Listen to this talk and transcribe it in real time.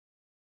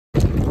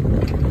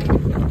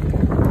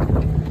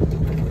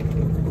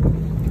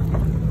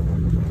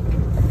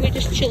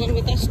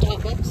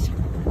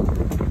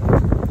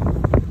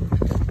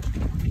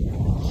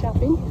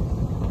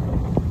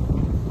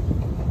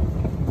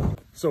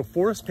So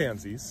forest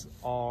pansies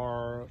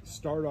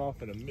start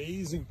off an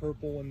amazing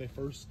purple when they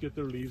first get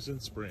their leaves in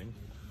spring.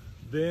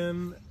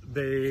 Then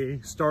they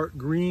start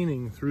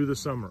greening through the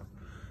summer,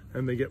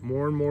 and they get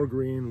more and more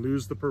green,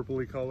 lose the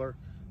purpley color,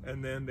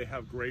 and then they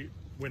have great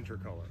winter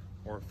color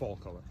or fall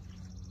color.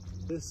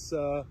 This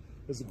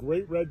is a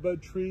great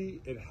redbud tree.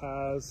 It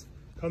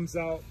comes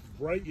out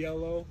bright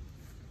yellow,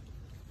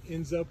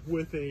 ends up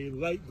with a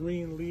light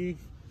green leaf,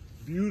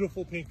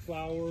 beautiful pink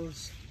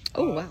flowers.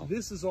 Oh, wow.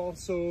 This is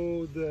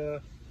also the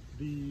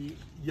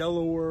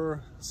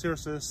yellower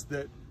cercis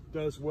that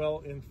does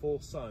well in full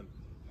sun.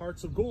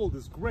 Hearts of Gold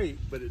is great,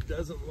 but it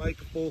doesn't like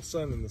full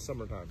sun in the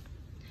summertime.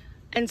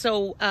 And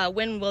so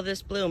when will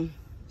this bloom?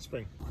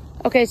 Spring.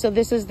 Okay, so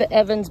this is the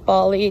Evans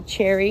Bali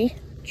cherry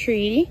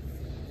tree,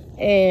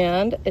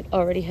 and it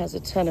already has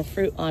a ton of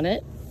fruit on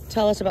it.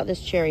 Tell us about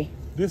this cherry.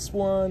 This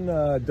one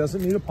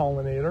doesn't need a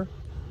pollinator.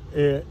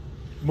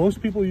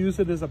 Most people use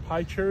it as a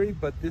pie cherry,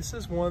 but this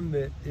is one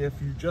that if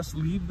you just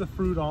leave the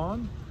fruit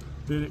on,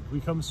 that it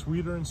becomes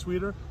sweeter and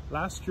sweeter.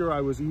 Last year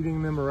I was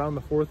eating them around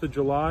the 4th of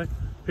July,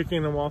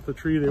 picking them off the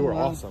tree. They were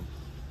awesome.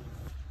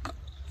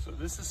 So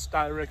this is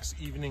Styrex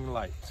Evening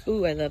Light.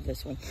 Ooh, I love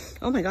this one.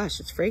 Oh my gosh,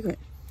 it's fragrant.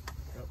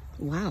 Yep.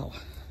 Wow.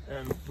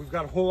 And we've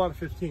got a whole lot of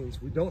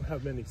 15s. We don't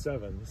have many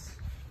 7s.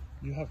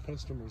 You have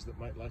customers that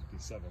might like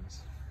these 7s.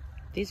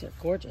 These are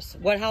gorgeous.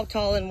 How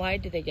tall and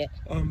wide do they get?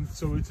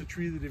 So it's a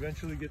tree that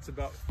eventually gets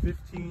about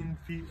 15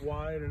 feet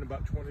wide and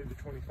about 20 to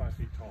 25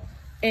 feet tall.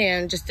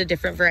 And just a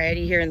different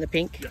variety here in the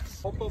pink?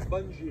 Yes. Tulpa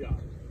bungii.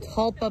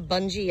 Tulpa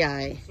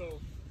bungii. So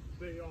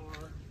they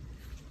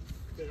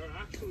are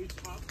actually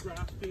top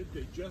grafted.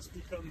 They just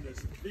become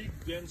this big,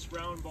 dense,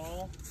 round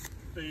ball.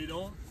 They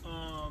don't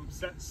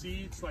set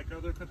seeds like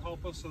other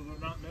catalpas, so they're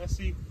not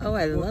messy. Oh,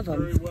 I love them.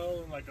 Very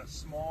well in like a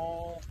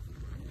small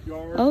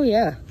yard. Oh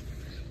yeah.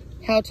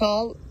 How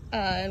tall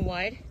and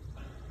wide?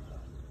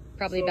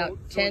 Probably about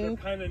 10. They're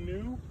kind of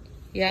new.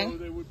 Yeah. So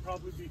they would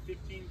probably be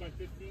 15 by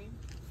 15.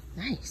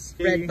 Nice.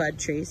 Redbud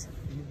trees.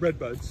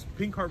 Redbuds,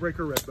 pink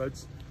heartbreaker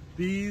redbuds.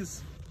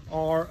 These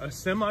are a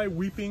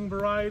semi-weeping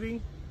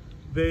variety.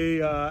 They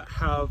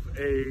have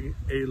a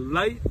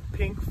light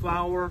pink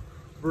flower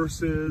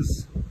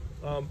versus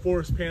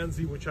forest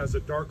pansy, which has a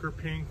darker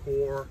pink,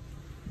 or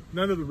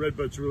none of the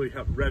redbuds really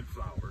have red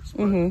flowers.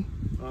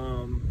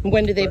 But,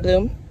 when do they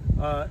bloom?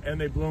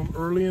 And they bloom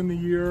early in the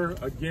year,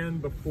 again,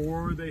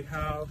 before they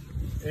have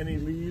any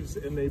leaves,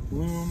 and they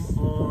bloom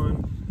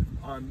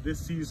on this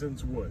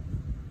season's wood.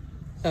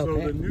 Okay.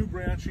 So the new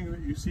branching that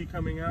you see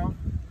coming out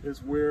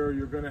is where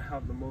you're going to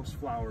have the most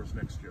flowers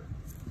next year.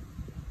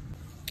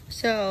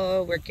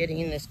 So we're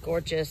getting this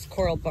gorgeous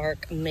coral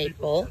bark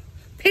maple.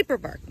 Paper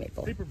bark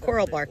maple.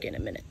 Coral bark in a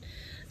minute.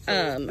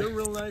 So they're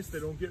real nice.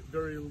 They don't get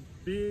very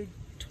big.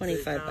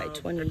 25 by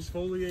 20.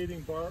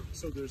 Exfoliating bark,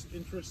 so there's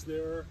interest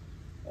there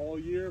all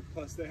year,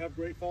 plus they have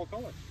great fall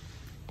color.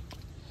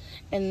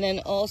 And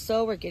then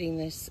also we're getting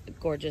this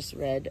gorgeous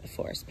red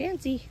forest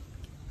pansy.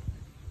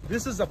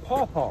 This is a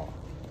pawpaw.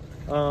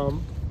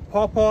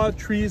 Pawpaw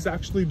trees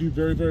actually do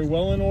very, very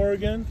well in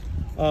Oregon.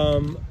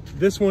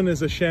 This one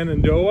is a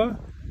Shenandoah.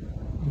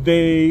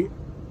 They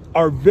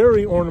are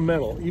very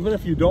ornamental. Even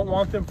if you don't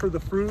want them for the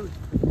fruit,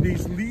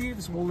 these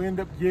leaves will end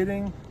up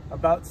getting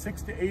about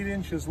 6 to 8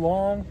 inches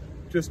long,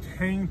 just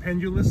hang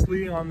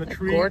pendulously on the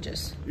tree.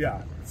 Gorgeous.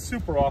 Yeah,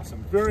 super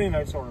awesome. Very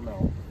nice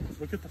ornamental.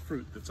 Look at the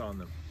fruit that's on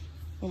them.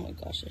 Oh my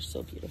gosh, they're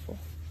so beautiful.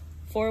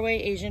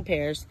 4-way Asian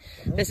pears.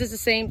 This is the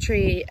same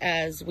tree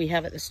as we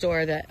have at the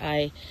store that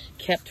I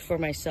kept for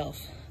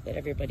myself that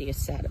everybody is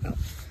sad about.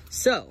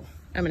 So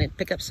I'm gonna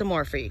pick up some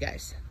more for you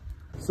guys.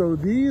 So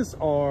these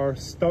are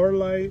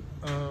Starlight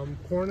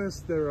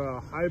Cornus. They're a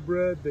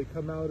hybrid. They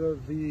come out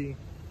of the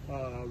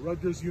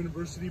Rutgers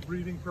University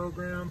breeding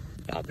program.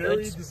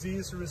 Very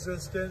disease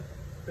resistant.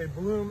 They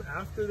bloom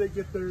after they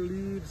get their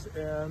leaves,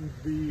 and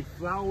the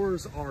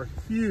flowers are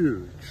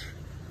huge.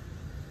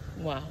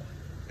 Wow.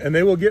 And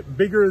they will get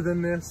bigger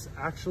than this.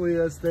 Actually,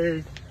 as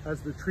the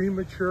tree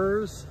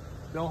matures,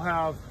 they'll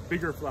have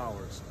bigger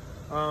flowers.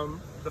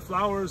 The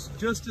flowers,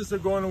 just as they're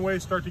going away,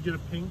 start to get a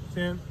pink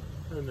tint,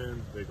 and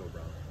then they go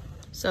brown.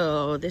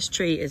 So this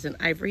tree is an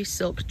ivory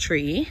silk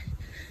tree.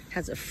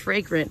 Has a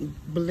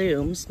fragrant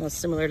bloom, smells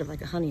similar to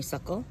like a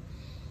honeysuckle.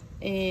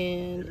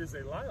 And it is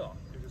a lilac.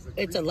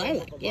 It's a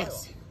lilac,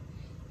 yes.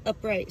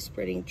 Upright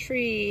spreading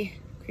tree,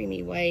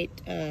 creamy white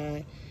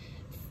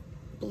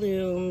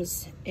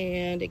blooms,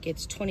 and it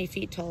gets 20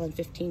 feet tall and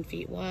 15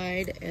 feet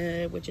wide,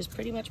 which is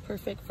pretty much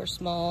perfect for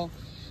small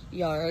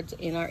yards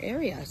in our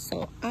area.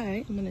 So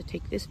I am gonna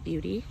take this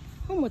beauty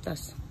home with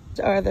us. These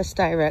are the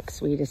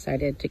Styrex we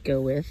decided to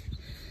go with.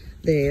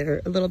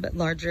 They're a little bit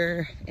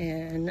larger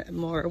and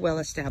more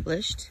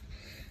well-established.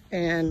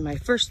 And my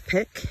first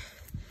pick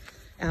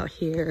out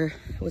here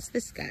was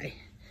this guy.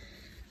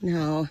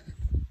 Now,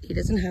 he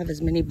doesn't have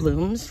as many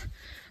blooms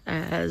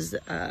as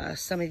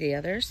some of the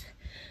others,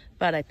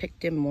 but I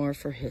picked him more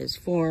for his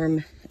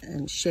form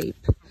and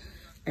shape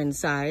and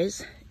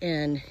size,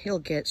 and he'll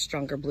get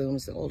stronger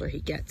blooms the older he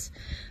gets.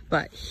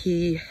 But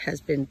he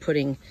has been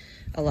putting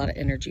a lot of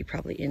energy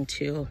probably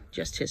into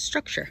just his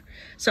structure.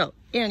 So,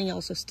 and he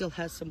also still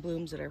has some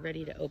blooms that are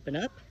ready to open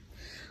up.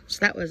 So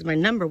that was my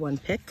number 1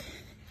 pick.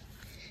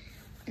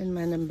 And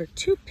my number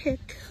 2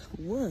 pick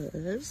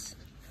was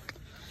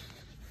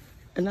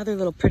another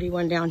little pretty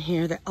one down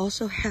here that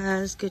also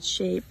has good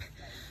shape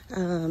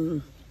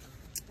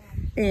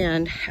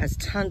and has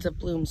tons of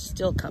blooms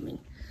still coming.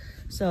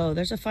 So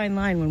there's a fine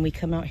line when we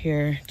come out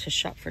here to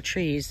shop for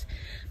trees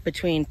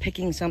between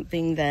picking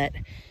something that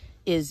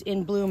is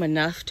in bloom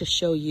enough to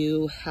show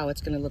you how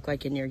it's going to look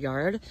like in your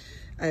yard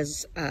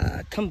as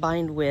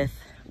combined with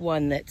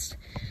one that's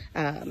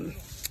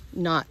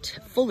not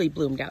fully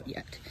bloomed out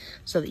yet,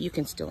 so that you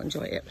can still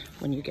enjoy it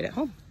when you get it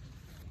home.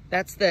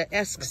 That's the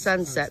Esk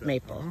Sunset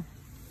Maple,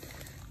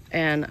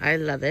 and I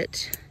love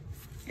it.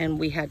 And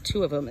we had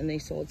 2 of them and they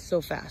sold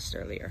so fast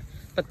earlier,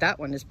 but that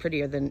one is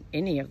prettier than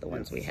any of the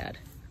ones we had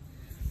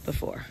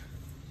before.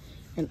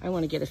 And I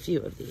want to get a few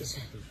of these.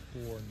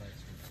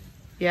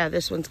 Yeah,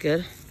 this one's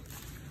good.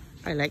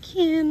 I like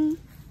him.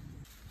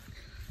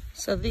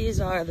 So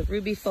these are the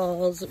Ruby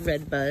Falls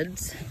Red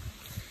Buds,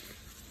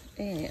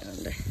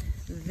 and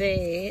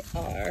they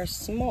are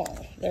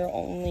small. They're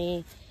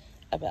only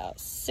about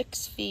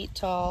 6 feet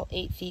tall,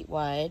 8 feet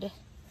wide,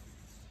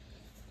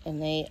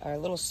 and they are a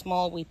little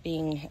small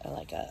weeping,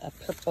 like a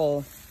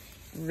purple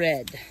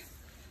red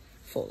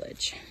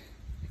foliage.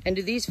 And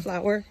do these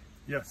flower?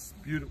 Yes,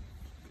 beautiful.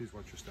 Please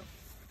watch your step.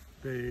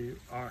 They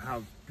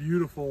have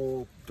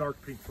beautiful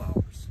dark pink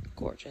flowers.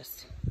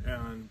 Gorgeous.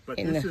 But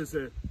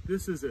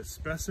this is a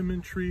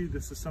specimen tree.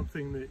 This is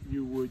something that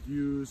you would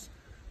use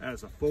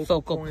as a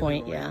focal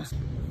point. Yeah.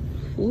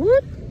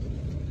 What?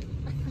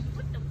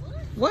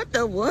 What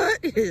the what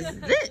is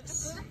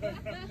this?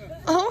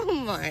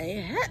 Oh my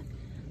heck.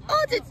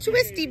 Oh, it's a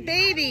twisty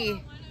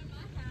baby.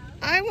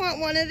 I want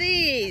one of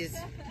these.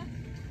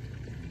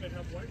 They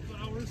have white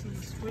flowers in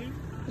the spring.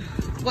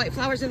 White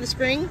flowers in the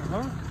spring?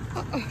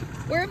 Uh-huh.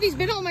 Where have these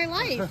been all my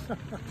life?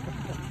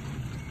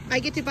 I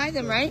get to buy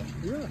them, right?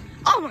 Yeah.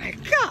 Oh my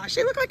gosh,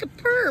 they look like a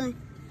perm.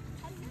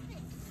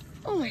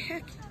 Oh my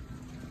heck.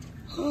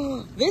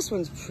 Oh, this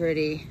one's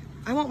pretty.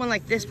 I want one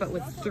like this, but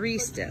with 3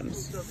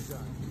 stems.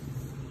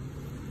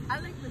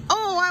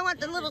 Oh, I want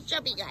the little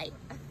chubby guy.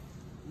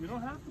 You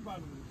don't have to buy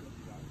them with the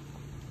chubby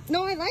guy.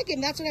 No, I like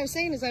him. That's what I was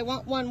saying, is I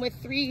want one with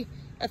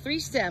a 3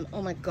 stem.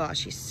 Oh my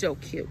gosh, he's so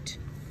cute.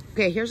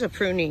 Okay, here's a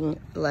pruning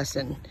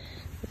lesson.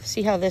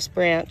 See how this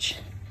branch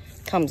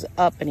comes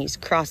up and he's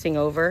crossing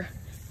over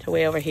to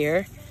way over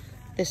here?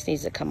 This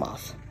needs to come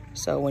off.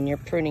 So when you're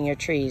pruning your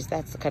trees,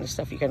 that's the kind of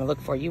stuff you're going to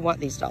look for. You want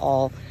these to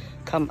all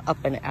come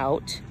up and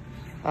out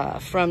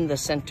from the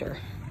center.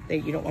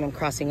 You don't want them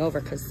crossing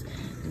over, because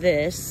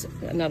this,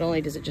 not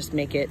only does it just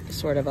make it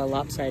sort of a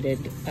lopsided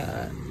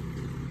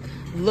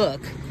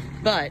look,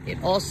 but it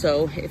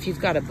also, if you've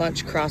got a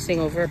bunch crossing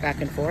over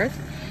back and forth,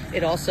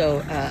 it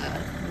also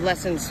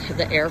lessens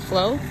the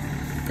airflow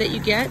that you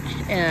get,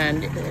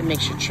 and it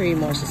makes your tree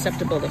more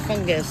susceptible to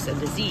fungus and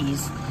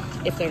disease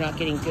if they're not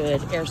getting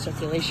good air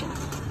circulation.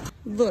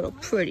 Little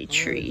pretty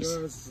trees.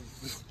 It's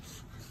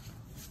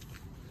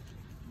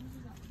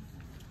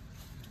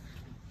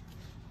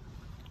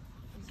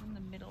in the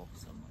middle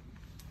somewhere.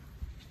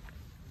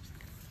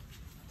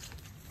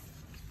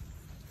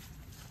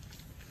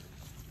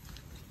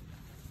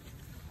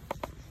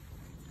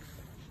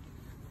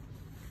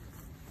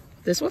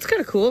 This one's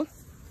kind of cool.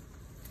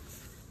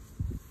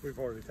 We've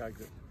already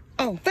tagged it.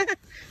 Oh,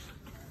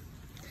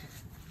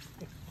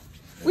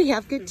 we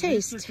have good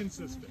taste, Mr.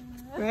 Consistent.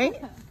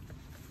 right?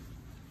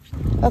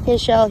 Okay,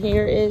 Shell,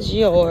 here is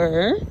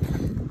your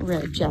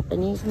red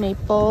Japanese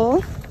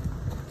maple.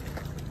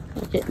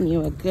 We're getting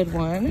you a good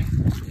one.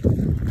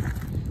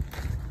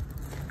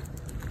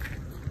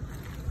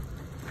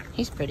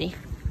 He's pretty.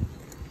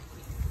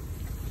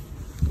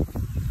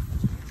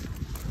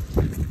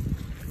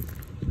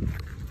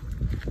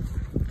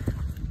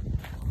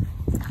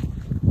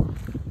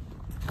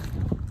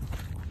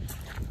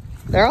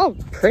 They're all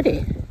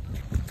pretty.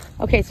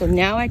 Okay, so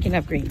now I can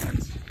have green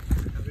ones.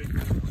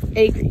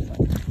 A green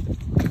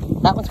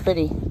one. That one's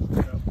pretty.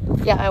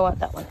 Yeah, I want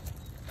that one.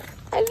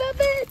 I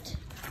love it.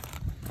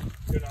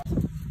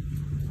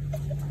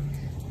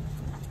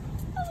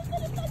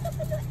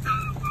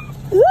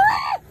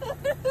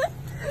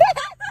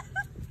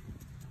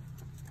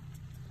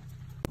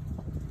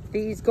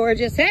 These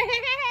gorgeous. Hey, hey,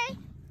 hey, hey.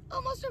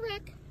 Almost a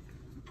wreck.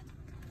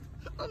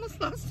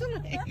 Almost lost a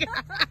leg.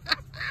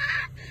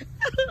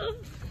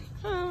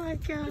 Oh my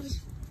gosh.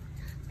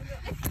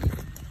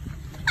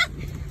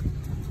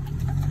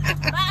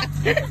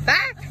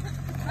 Back.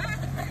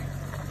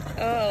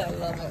 Oh, I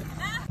love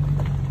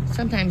it.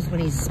 Sometimes when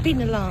he's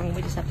speeding along,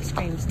 we just have to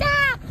scream,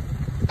 stop!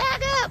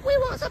 Back up! We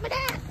want some of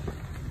that!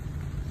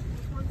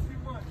 Which ones do you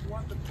want? You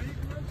want the big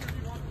ones or do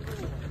you want the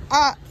little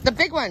ones? The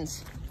big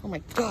ones. Oh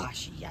my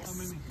gosh, yes.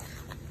 How many?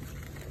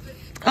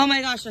 Oh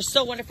my gosh, they're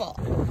so wonderful.